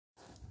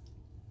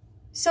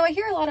So I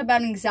hear a lot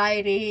about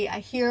anxiety. I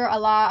hear a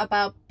lot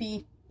about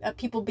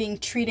people being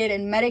treated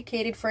and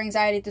medicated for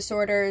anxiety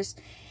disorders.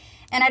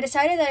 And I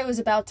decided that it was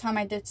about time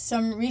I did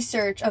some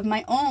research of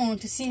my own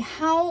to see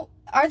how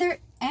are there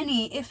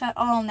any, if at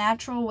all,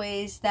 natural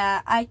ways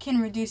that I can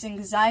reduce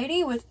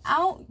anxiety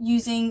without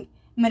using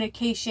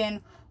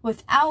medication,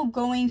 without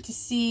going to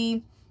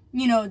see,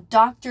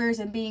 doctors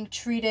and being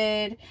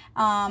treated.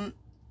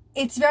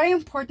 It's very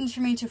important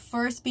for me to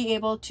first be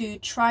able to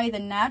try the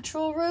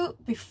natural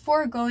route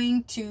before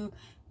going to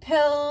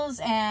pills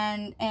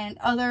and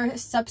other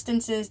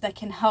substances that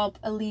can help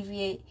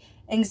alleviate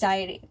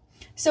anxiety.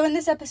 So in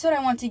this episode,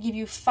 I want to give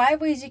you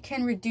 5 ways you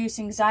can reduce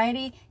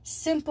anxiety,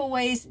 simple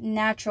ways,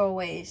 natural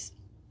ways.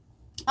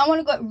 I want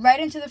to go right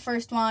into the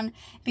first one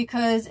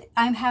because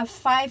I have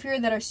 5 here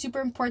that are super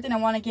important. I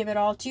want to give it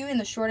all to you in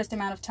the shortest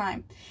amount of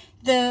time.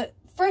 The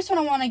first one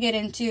I want to get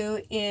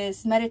into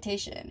is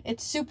meditation.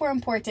 It's super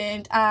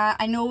important.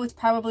 I know it's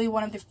probably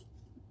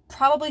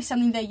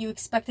something that you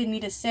expected me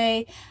to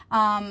say,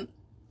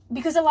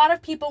 because a lot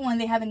of people, when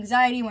they have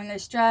anxiety, when they're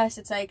stressed,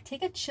 it's like,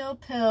 take a chill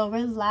pill,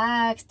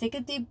 relax, take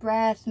a deep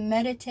breath,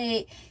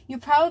 meditate. You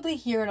probably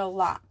hear it a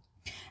lot,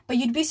 but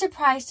you'd be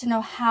surprised to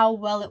know how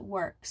well it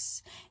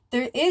works.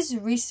 There is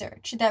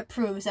research that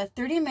proves that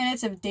 30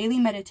 minutes of daily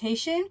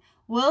meditation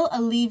will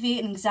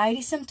alleviate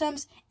anxiety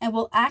symptoms and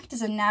will act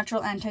as a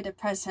natural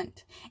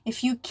antidepressant.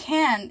 If you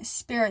can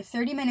spare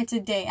 30 minutes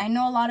a day, I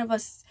know a lot of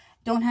us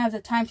don't have the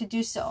time to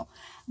do so.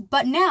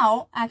 But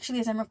now, actually,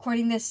 as I'm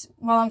recording this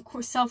while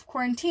I'm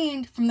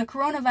self-quarantined from the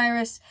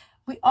coronavirus,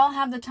 we all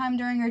have the time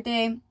during our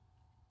day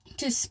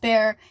to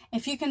spare.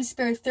 If you can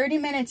spare 30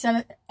 minutes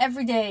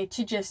every day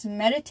to just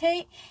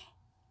meditate,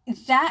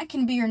 that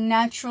can be your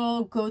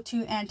natural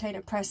go-to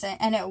antidepressant.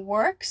 And it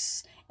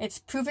works. It's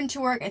proven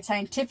to work. It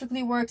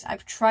scientifically works.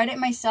 I've tried it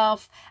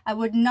myself. I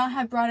would not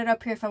have brought it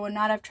up here if I would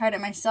not have tried it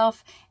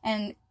myself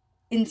and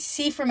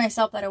see for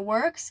myself that it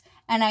works.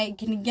 And I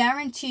can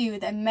guarantee you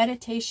that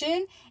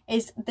meditation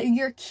is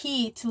your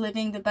key to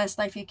living the best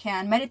life you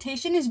can.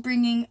 Meditation is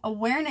bringing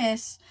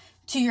awareness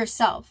to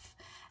yourself.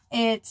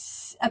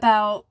 It's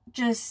about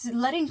just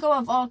letting go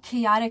of all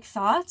chaotic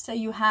thoughts that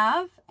you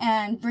have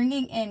and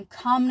bringing in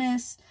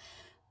calmness,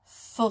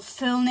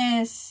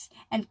 fulfillment,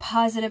 and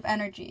positive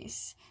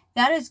energies.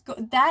 That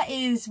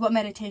is what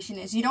meditation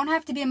is. You don't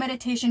have to be a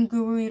meditation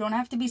guru. You don't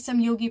have to be some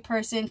yogi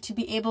person to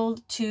be able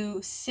to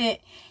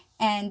sit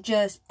and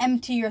just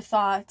empty your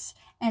thoughts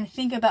and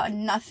think about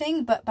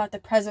nothing but about the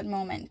present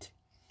moment.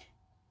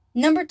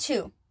 Number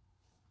 2,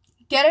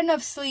 get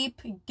enough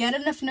sleep, get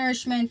enough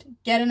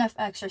nourishment, get enough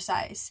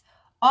exercise.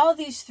 All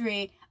these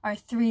 3 are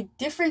 3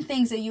 different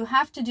things that you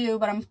have to do,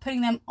 but I'm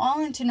putting them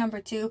all into number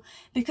 2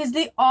 because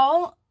they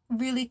all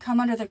really come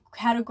under the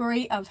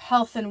category of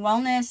health and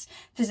wellness,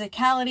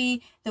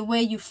 physicality, the way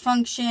you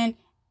function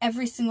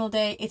every single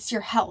day. It's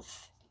your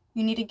health.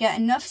 You need to get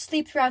enough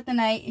sleep throughout the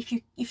night.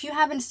 If you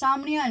have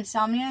insomnia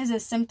is a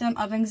symptom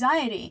of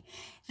anxiety,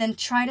 then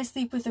try to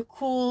sleep in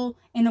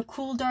a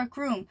cool, dark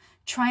room.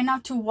 Try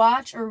not to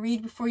watch or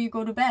read before you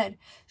go to bed.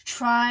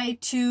 Try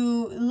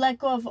to let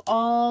go of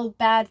all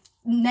bad,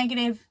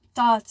 negative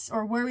thoughts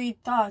or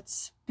worried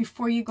thoughts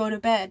before you go to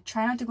bed.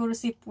 Try not to go to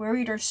sleep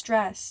worried or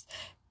stressed.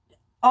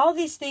 All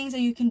these things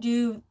that you can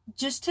do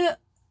just to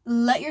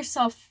let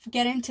yourself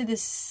get into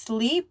this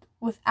sleep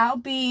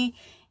without having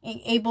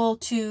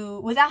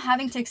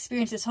to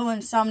experience this whole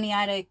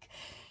insomniatic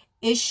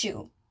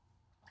issue.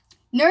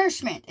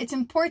 Nourishment, it's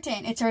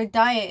important. It's our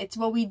diet. It's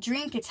what we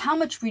drink. It's how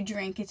much we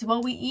drink. It's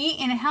what we eat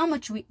and how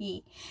much we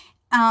eat.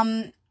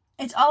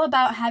 It's all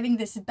about having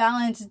this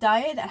balanced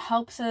diet that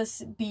helps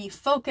us be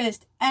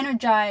focused,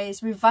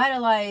 energized,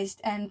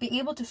 revitalized, and being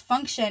able to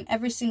function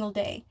every single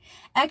day.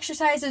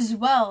 Exercise as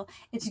well.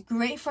 It's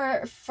great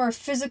for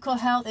physical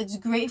health. It's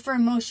great for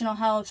emotional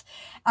health.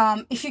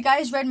 If you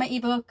guys read my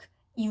ebook,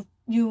 you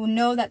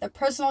know that the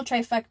personal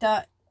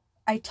trifecta,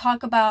 I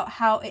talk about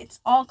how it's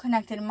all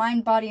connected,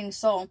 mind, body, and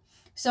soul.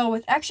 So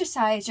with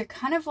exercise, you're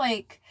kind of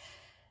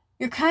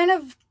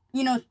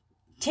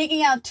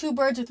taking out 2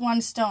 birds with 1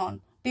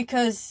 stone,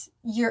 because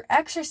you're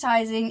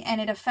exercising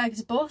and it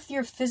affects both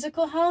your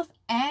physical health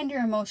and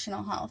your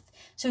emotional health.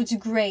 So it's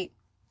great.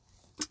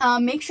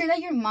 Make sure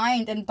that your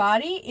mind and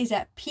body is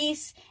at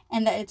peace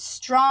and that it's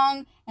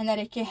strong and that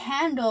it can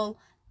handle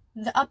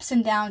the ups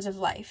and downs of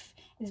life.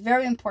 It's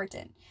very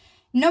important.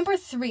 Number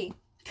 3,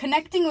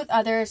 connecting with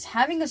others,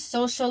 having a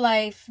social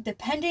life,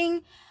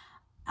 depending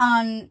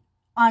on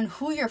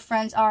who your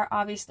friends are,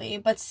 obviously,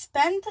 but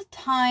spend the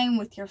time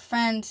with your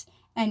friends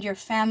and your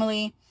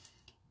family.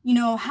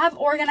 Have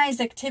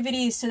organized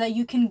activities so that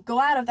you can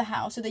go out of the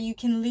house, so that you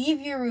can leave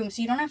your room,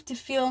 so you don't have to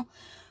feel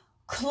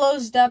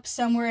closed up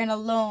somewhere and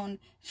alone.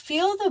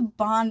 Feel the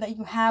bond that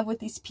you have with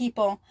these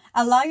people.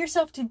 Allow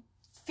yourself to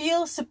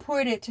feel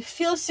supported, to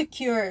feel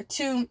secure,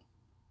 to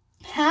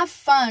have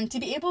fun, to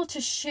be able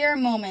to share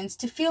moments,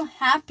 to feel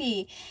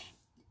happy.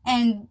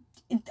 And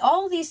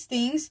all these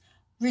things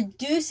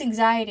reduce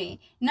anxiety.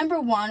 Number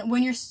 1,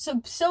 when you're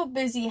so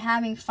busy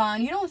having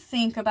fun, you don't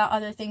think about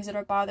other things that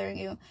are bothering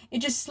you. It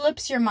just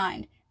slips your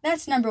mind.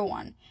 That's number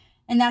 1.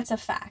 And that's a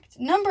fact.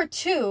 Number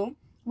two,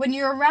 when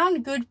you're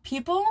around good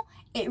people,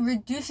 it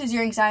reduces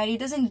your anxiety. It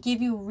doesn't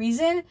give you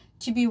reason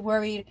to be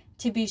worried,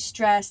 to be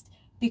stressed,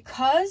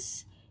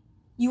 because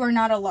you are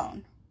not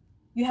alone.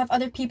 You have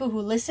other people who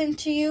listen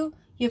to you.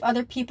 You have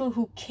other people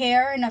who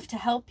care enough to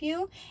help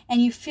you,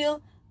 and you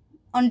feel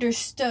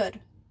understood.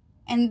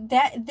 And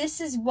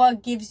this is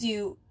what gives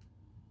you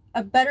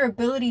a better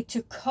ability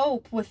to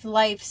cope with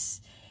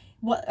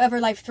whatever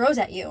life throws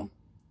at you.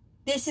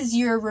 This is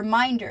your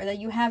reminder that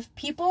you have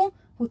people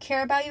who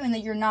care about you and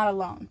that you're not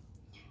alone.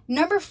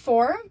 Number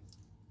 4,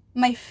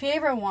 my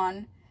favorite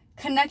one,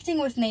 connecting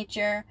with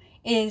nature,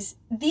 is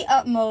the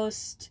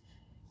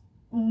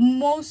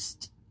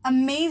most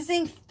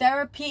amazing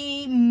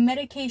therapy,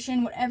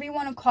 medication, whatever you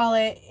want to call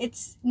it.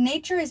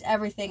 Nature is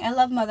everything. I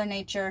love Mother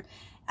Nature.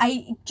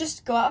 I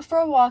just go out for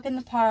a walk in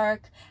the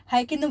park,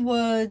 hike in the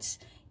woods,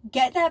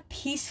 get that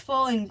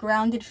peaceful and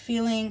grounded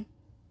feeling.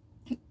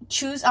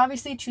 Choose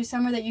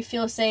somewhere that you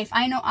feel safe.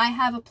 I know I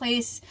have a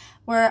place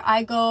where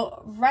I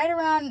go right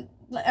around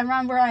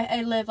where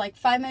I live, like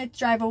 5 minutes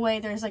drive away.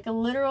 There's like a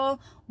literal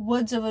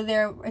woods over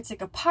there. It's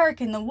like a park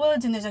in the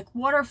woods, and there's like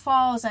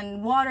waterfalls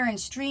and water and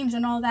streams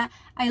and all that.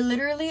 I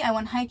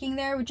went hiking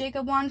there with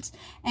Jacob once,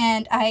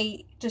 and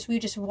we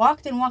just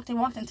walked and walked and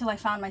walked until I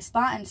found my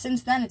spot. And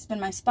since then, it's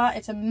been my spot.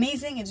 It's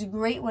amazing. It's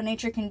great what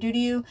nature can do to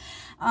you.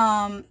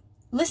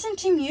 Listen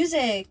to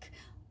music.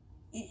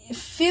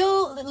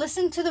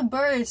 Listen to the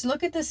birds,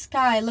 look at the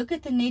sky, look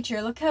at the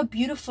nature, look how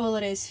beautiful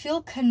it is.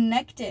 Feel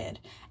connected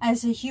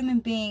as a human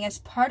being, as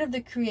part of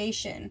the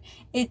creation.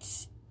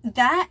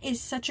 That is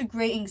such a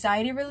great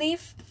anxiety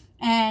relief,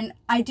 and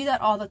I do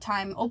that all the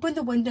time. Open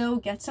the window,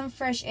 get some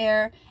fresh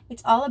air.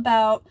 It's all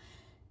about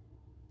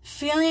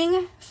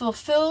feeling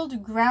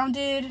fulfilled,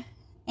 grounded,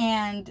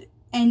 and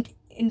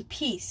in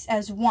peace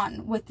as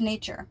one with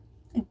nature.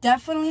 It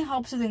definitely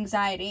helps with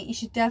anxiety. You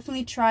should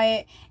definitely try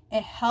it.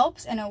 It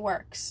helps and it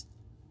works.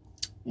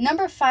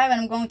 Number 5,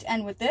 and I'm going to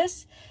end with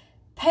this,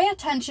 pay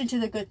attention to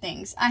the good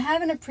things. I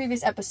have in a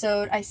previous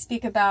episode, I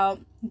speak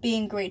about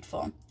being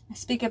grateful. I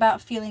speak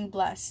about feeling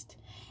blessed.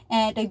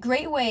 And a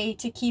great way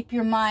to keep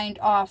your mind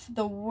off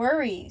the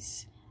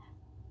worries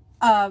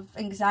of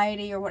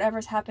anxiety or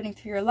whatever's happening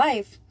through your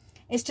life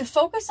is to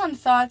focus on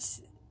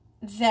thoughts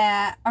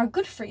that are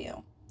good for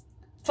you.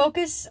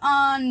 Focus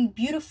on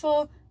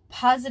beautiful,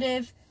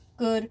 positive,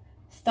 good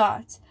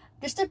thoughts.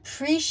 Just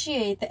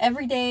appreciate the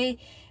everyday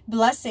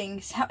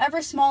blessings,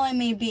 however small it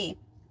may be.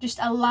 Just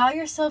allow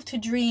yourself to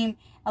dream,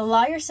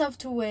 allow yourself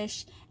to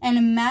wish, and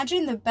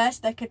imagine the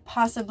best that could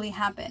possibly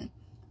happen.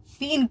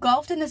 Be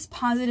engulfed in this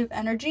positive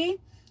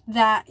energy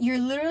that you're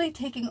literally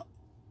taking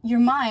your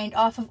mind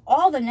off of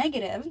all the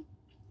negative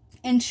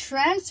and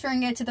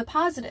transferring it to the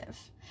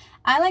positive.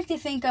 I like to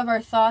think of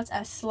our thoughts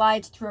as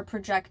slides through a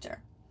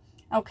projector.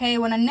 Okay,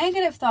 when a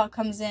negative thought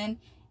comes in,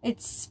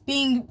 it's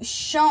being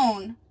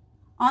shown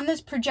on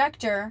this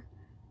projector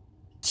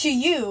to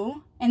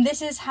you, and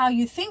this is how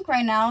you think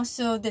right now,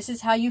 so this is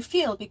how you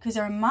feel, because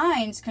our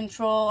minds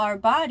control our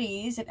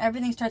bodies and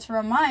everything starts from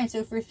our minds. So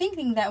if we're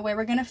thinking that way,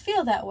 we're going to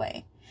feel that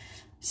way.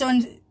 So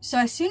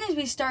as soon as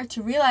we start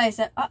to realize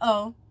that,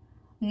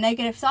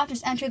 negative thought,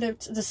 just enter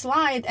the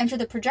slide, enter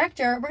the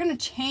projector, we're going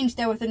to change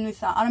that with a new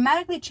thought.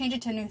 Automatically change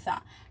it to a new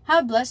thought.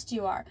 How blessed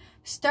you are.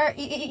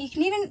 You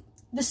can even,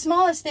 the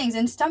smallest things,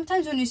 and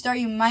sometimes when you start,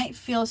 you might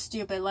feel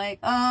stupid, like,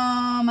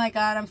 oh my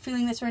God, I'm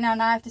feeling this right now,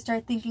 now I have to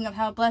start thinking of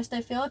how blessed I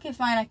feel. Okay,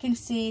 fine, I can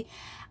see,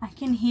 I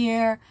can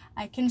hear,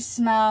 I can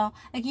smell.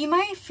 Like, you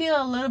might feel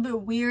a little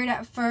bit weird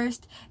at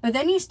first, but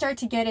then you start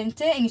to get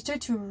into it, and you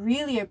start to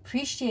really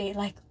appreciate,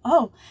 like,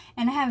 oh,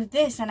 and I have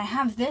this, and I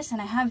have this, and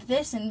I have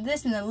this, and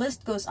this, and the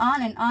list goes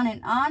on and on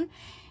and on,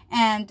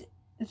 and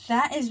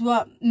that is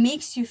what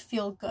makes you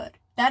feel good.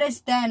 That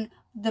is then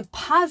the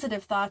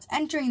positive thoughts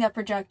entering that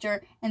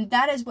projector, and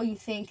that is what you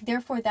think.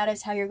 Therefore, that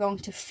is how you're going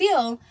to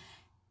feel,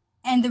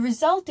 and the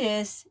result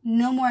is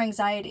no more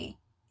anxiety.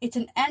 It's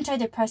an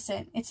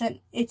antidepressant.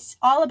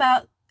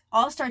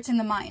 All starts in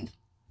the mind.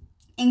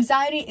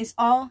 Anxiety is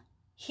all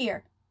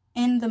here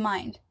in the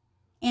mind.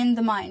 In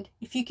the mind.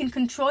 If you can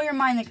control your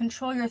mind and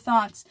control your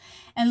thoughts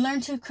and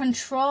learn to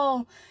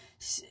control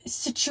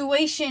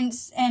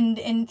situations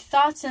and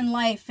thoughts in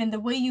life and the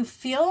way you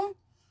feel,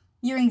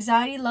 your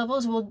anxiety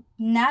levels will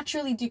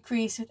naturally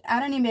decrease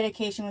without any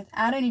medication,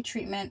 without any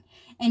treatment,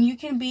 and you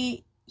can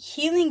be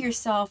healing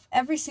yourself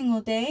every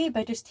single day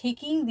by just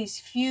taking these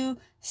few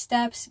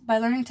steps, by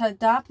learning to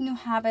adopt new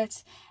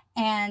habits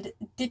and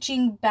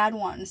ditching bad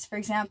ones. For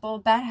example,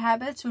 bad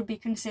habits would be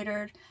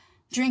considered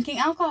drinking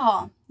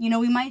alcohol. We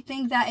might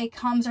think that it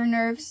calms our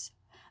nerves,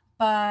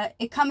 but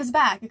it comes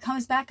back. It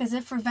comes back as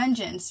if for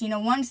vengeance.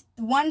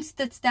 Once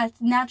that's that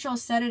natural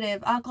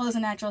sedative, alcohol is a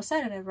natural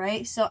sedative,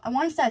 right? So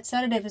once that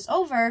sedative is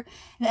over,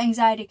 the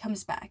anxiety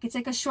comes back. It's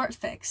like a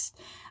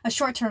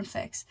short-term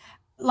fix.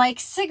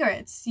 Like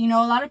cigarettes, a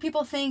lot of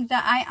people think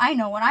that I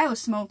know when I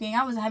was smoking,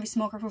 I was a heavy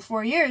smoker for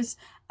 4 years.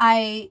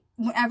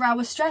 Whenever I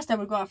was stressed, I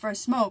would go out for a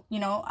smoke.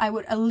 I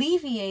would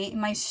alleviate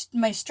my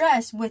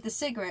stress with a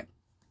cigarette.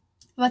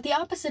 But the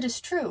opposite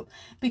is true,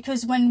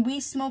 because when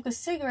we smoke a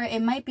cigarette,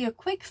 it might be a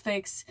quick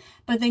fix,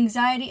 but the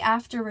anxiety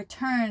after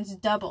returns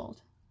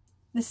doubled.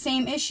 The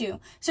same issue.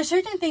 So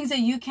certain things that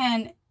you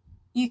can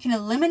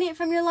eliminate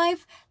from your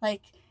life,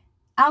 like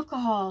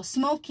alcohol,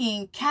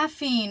 smoking,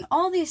 caffeine,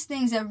 all these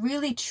things that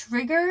really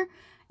trigger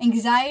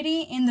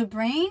anxiety in the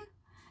brain,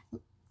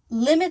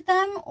 limit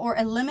them or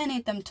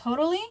eliminate them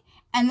totally,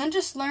 and then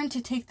just learn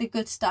to take the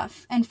good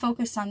stuff and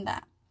focus on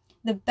that.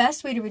 The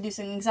best way to reduce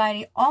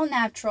anxiety, all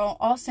natural,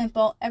 all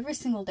simple, every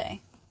single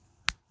day.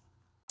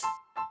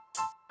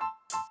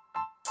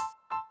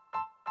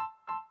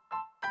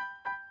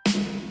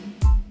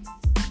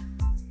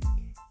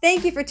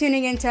 Thank you for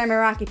tuning in to our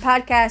Meraki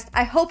podcast.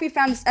 I hope you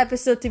found this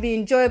episode to be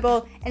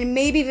enjoyable and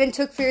maybe even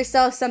took for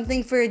yourself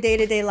something for your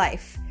day-to-day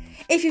life.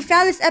 If you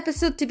found this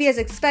episode to be as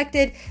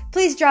expected,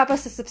 please drop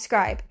us a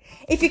subscribe.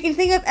 If you can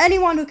think of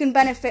anyone who can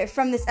benefit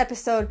from this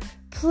episode,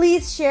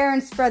 please share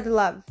and spread the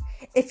love.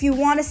 If you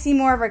want to see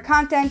more of our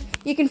content,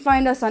 you can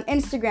find us on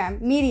Instagram,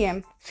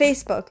 Medium,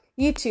 Facebook,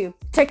 YouTube,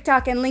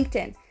 TikTok, and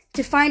LinkedIn.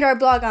 To find our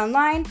blog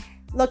online,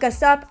 look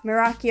us up,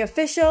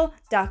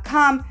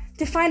 MerakiOfficial.com.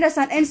 To find us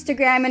on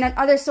Instagram and on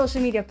other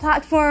social media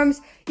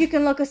platforms, you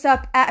can look us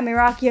up at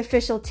Meraki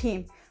Official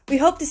Team. We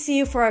hope to see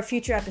you for our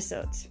future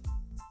episodes.